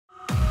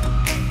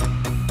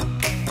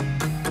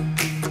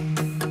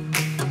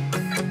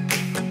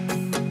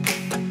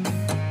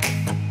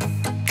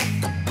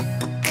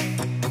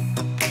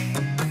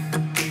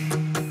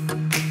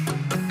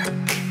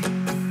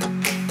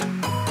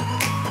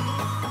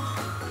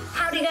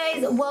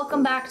guys,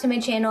 welcome back to my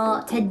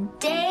channel.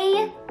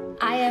 Today,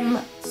 I am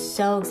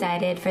so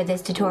excited for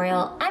this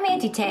tutorial. I'm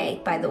Auntie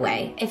Tay, by the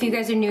way. If you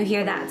guys are new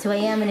here, that's who I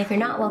am, and if you're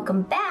not,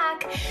 welcome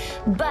back.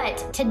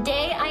 But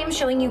today I am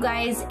showing you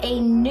guys a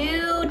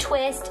new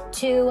twist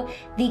to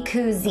the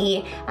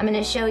Coozy. I'm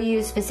gonna show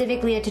you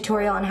specifically a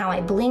tutorial on how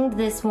I blinged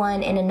this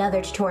one in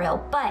another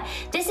tutorial, but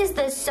this is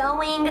the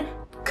sewing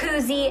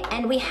Coozy,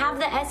 and we have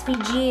the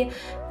SVG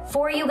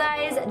for you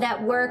guys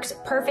that works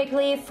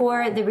perfectly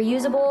for the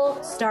reusable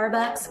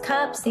Starbucks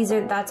cups.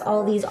 That's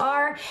all these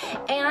are.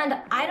 And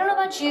I don't know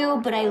about you,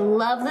 but I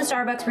love the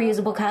Starbucks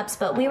reusable cups,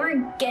 but we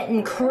were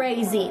getting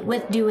crazy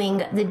with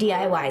doing the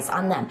DIYs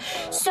on them.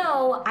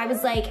 So I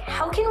was like,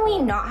 how can we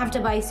not have to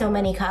buy so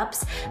many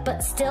cups,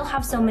 but still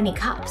have so many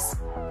cups?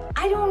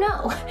 I don't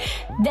know.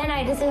 Then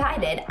I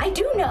decided, I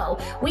do know,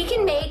 we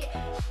can make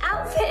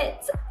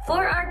outfits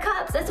for our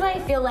cups. That's why I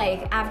feel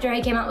like after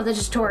I came out with a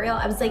tutorial,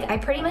 I was like, I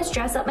pretty much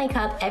dress up my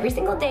cup every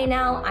single day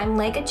now. I'm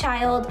like a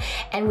child,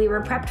 and we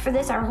were prepped for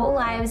this our whole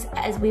lives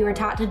as we were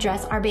taught to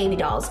dress our baby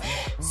dolls.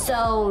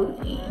 So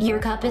your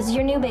cup is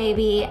your new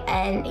baby,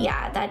 and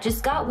yeah, that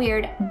just got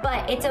weird,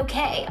 but it's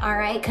okay, all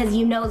right? Because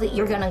you know that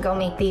you're gonna go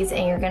make these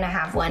and you're gonna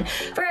have one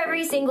for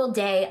every single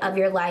day of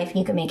your life.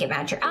 You can make it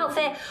match your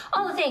outfit,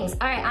 all the things.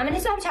 All right, I'm gonna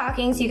stop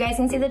talking so you guys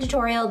can see the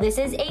tutorial. This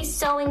is a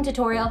sewing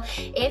tutorial.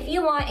 If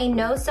you want a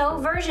no-sew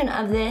version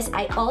of this,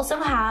 I also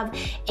have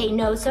a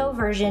no-sew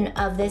version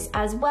of this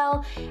as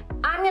well.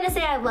 I'm gonna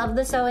say I love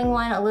the sewing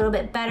one a little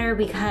bit better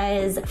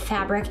because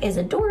fabric is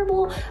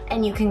adorable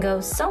and you can go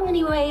so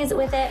many ways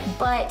with it,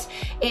 but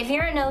if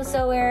you're a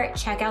no-sewer,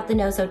 check out the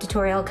no-sew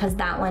tutorial because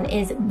that one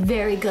is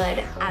very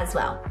good as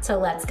well. So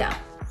let's go.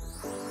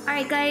 All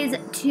right guys,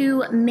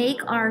 to make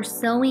our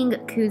sewing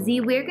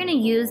Coozy, we're gonna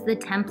use the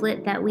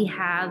template that we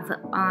have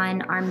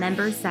on our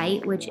member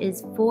site, which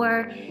is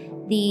for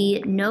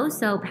the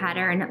no-sew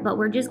pattern, but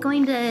we're just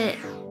going to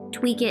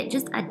tweak it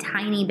just a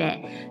tiny bit.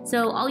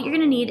 So all you're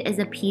gonna need is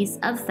a piece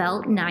of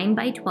felt, 9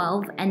 by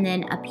 12, and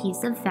then a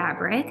piece of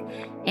fabric.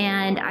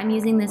 And I'm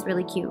using this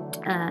really cute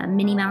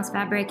Minnie Mouse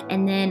fabric,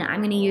 and then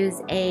I'm gonna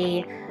use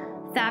a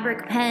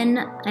fabric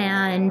pen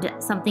and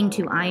something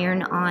to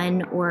iron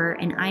on, or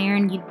an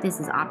iron. This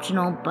is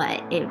optional,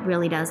 but it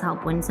really does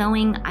help when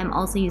sewing. I'm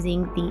also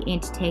using the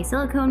Auntie Tay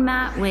silicone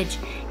mat, which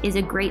is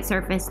a great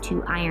surface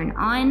to iron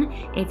on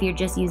if you're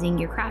just using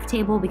your craft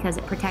table because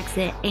it protects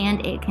it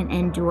and it can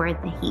endure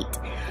the heat.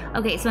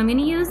 Okay, so I'm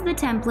gonna use the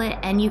template,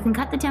 and you can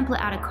cut the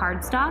template out of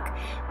cardstock.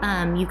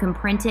 You can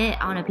print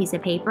it on a piece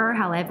of paper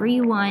however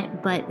you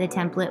want, but the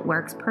template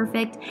works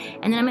perfect.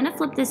 And then I'm gonna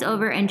flip this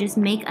over and just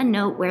make a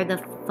note where the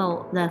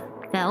felt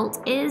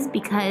is,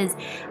 because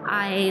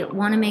I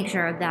want to make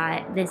sure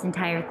that this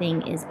entire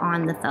thing is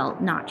on the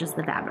felt, not just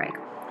the fabric.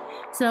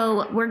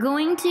 So we're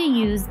going to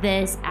use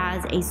this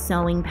as a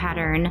sewing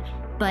pattern,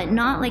 but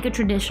not like a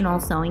traditional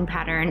sewing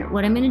pattern.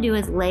 What I'm gonna do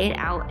is lay it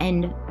out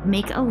and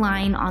make a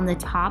line on the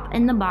top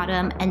and the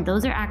bottom, and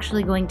those are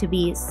actually going to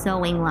be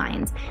sewing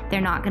lines. They're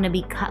not gonna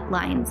be cut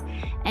lines.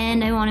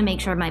 And I wanna make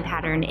sure my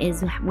pattern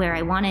is where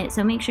I want it,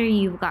 so make sure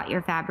you've got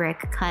your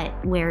fabric cut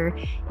where,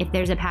 if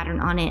there's a pattern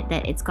on it,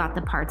 that it's got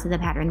the parts of the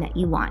pattern that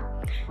you want.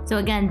 So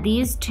again,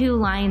 these two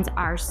lines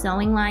are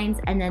sewing lines,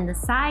 and then the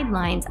side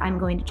lines, I'm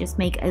going to just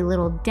make a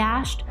little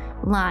dashed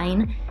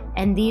line,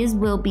 and these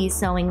will be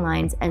sewing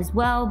lines as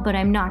well, but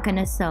I'm not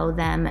gonna sew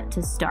them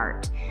to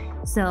start.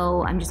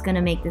 So I'm just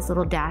gonna make this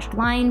little dashed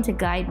line to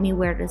guide me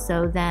where to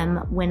sew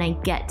them when I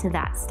get to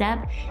that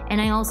step.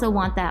 And I also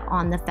want that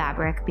on the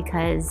fabric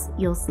because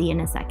you'll see in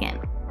a second.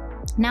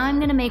 Now I'm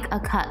gonna make a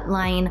cut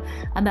line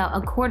about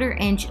 1/4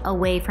 inch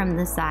away from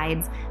the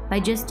sides by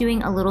just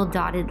doing a little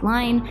dotted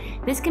line.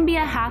 This can be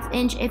a 1/2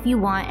 inch if you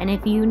want, and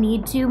if you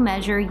need to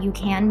measure, you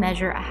can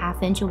measure a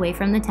 1/2 inch away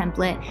from the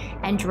template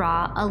and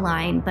draw a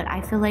line, but I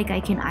feel like I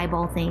can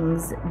eyeball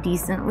things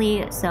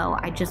decently, so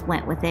I just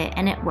went with it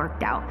and it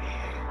worked out.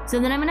 So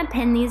then I'm gonna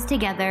pin these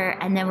together,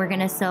 and then we're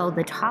gonna sew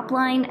the top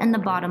line and the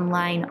bottom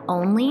line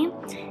only.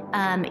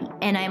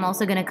 And I'm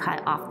also gonna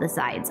cut off the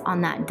sides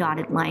on that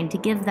dotted line to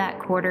give that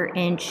 1/4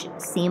 inch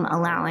seam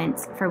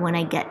allowance for when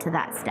I get to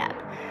that step.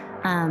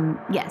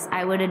 Yes,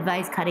 I would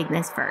advise cutting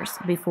this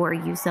first before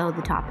you sew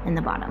the top and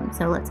the bottom.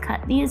 So let's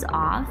cut these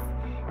off,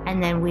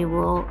 and then we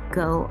will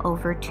go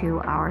over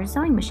to our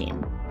sewing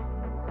machine.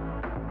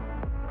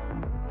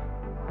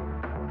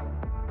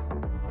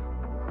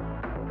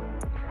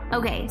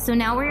 Okay, so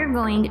now we're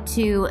going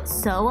to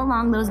sew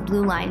along those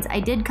blue lines. I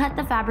did cut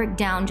the fabric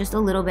down just a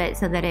little bit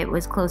so that it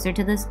was closer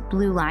to this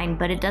blue line,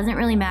 but it doesn't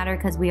really matter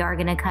because we are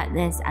gonna cut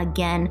this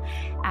again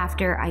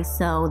after I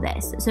sew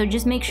this. So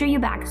just make sure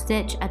you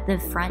backstitch at the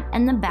front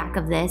and the back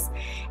of this,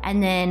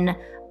 and then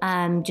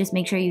just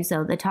make sure you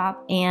sew the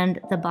top and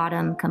the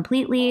bottom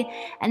completely.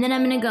 And then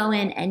I'm gonna go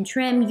in and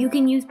trim. You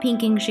can use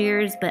pinking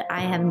shears, but I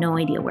have no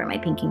idea where my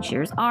pinking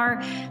shears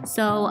are.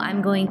 So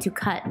I'm going to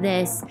cut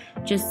this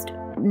just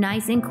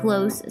nice and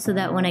close so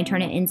that when I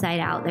turn it inside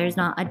out, there's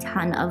not a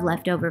ton of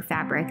leftover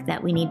fabric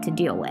that we need to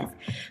deal with.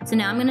 So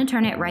now I'm gonna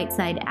turn it right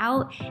side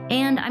out,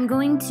 and I'm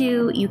going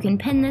to, you can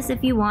pin this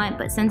if you want,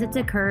 but since it's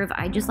a curve,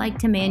 I just like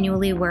to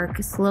manually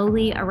work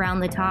slowly around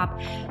the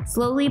top,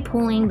 slowly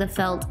pulling the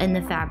felt and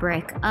the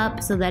fabric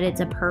up so that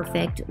it's a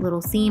perfect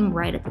little seam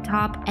right at the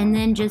top, and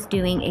then just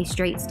doing a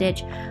straight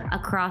stitch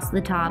across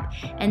the top.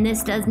 And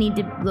this does need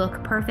to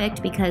look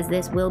perfect because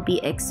this will be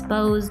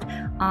exposed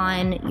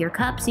on your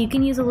cup. So you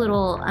can use a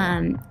little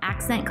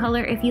accent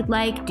color if you'd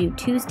like, do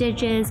 2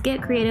 stitches,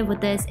 get creative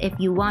with this if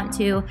you want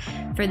to.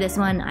 For this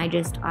one, I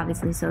just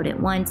obviously sewed it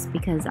once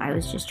because I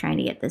was just trying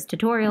to get this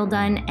tutorial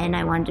done and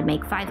I wanted to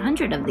make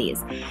 500 of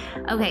these.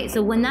 Okay,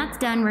 so when that's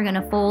done, we're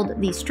gonna fold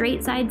these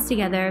straight sides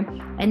together,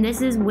 and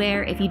this is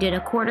where if you did a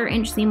 1/4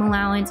 inch seam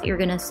allowance, you're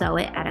gonna sew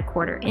it at a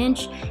 1/4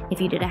 inch. If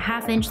you did a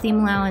 1/2 inch seam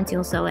allowance,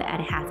 you'll sew it at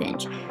a 1/2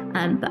 inch.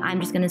 But I'm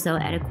just gonna sew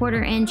it at a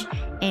 1/4 inch,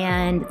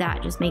 and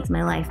that just makes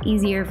my life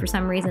easier. For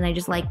some reason, I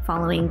just like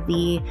following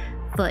the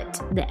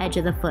edge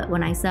of the foot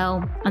when I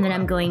sew. And then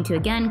I'm going to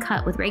again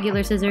cut with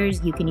regular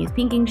scissors. You can use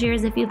pinking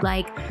shears if you'd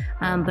like,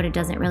 but it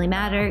doesn't really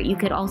matter. You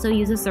could also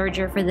use a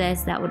serger for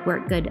this, that would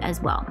work good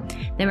as well.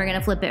 Then we're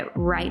gonna flip it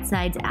right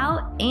sides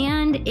out,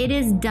 and it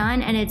is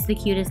done, and it's the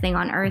cutest thing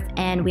on earth,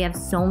 and we have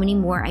so many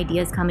more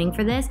ideas coming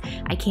for this.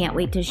 I can't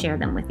wait to share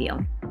them with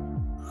you.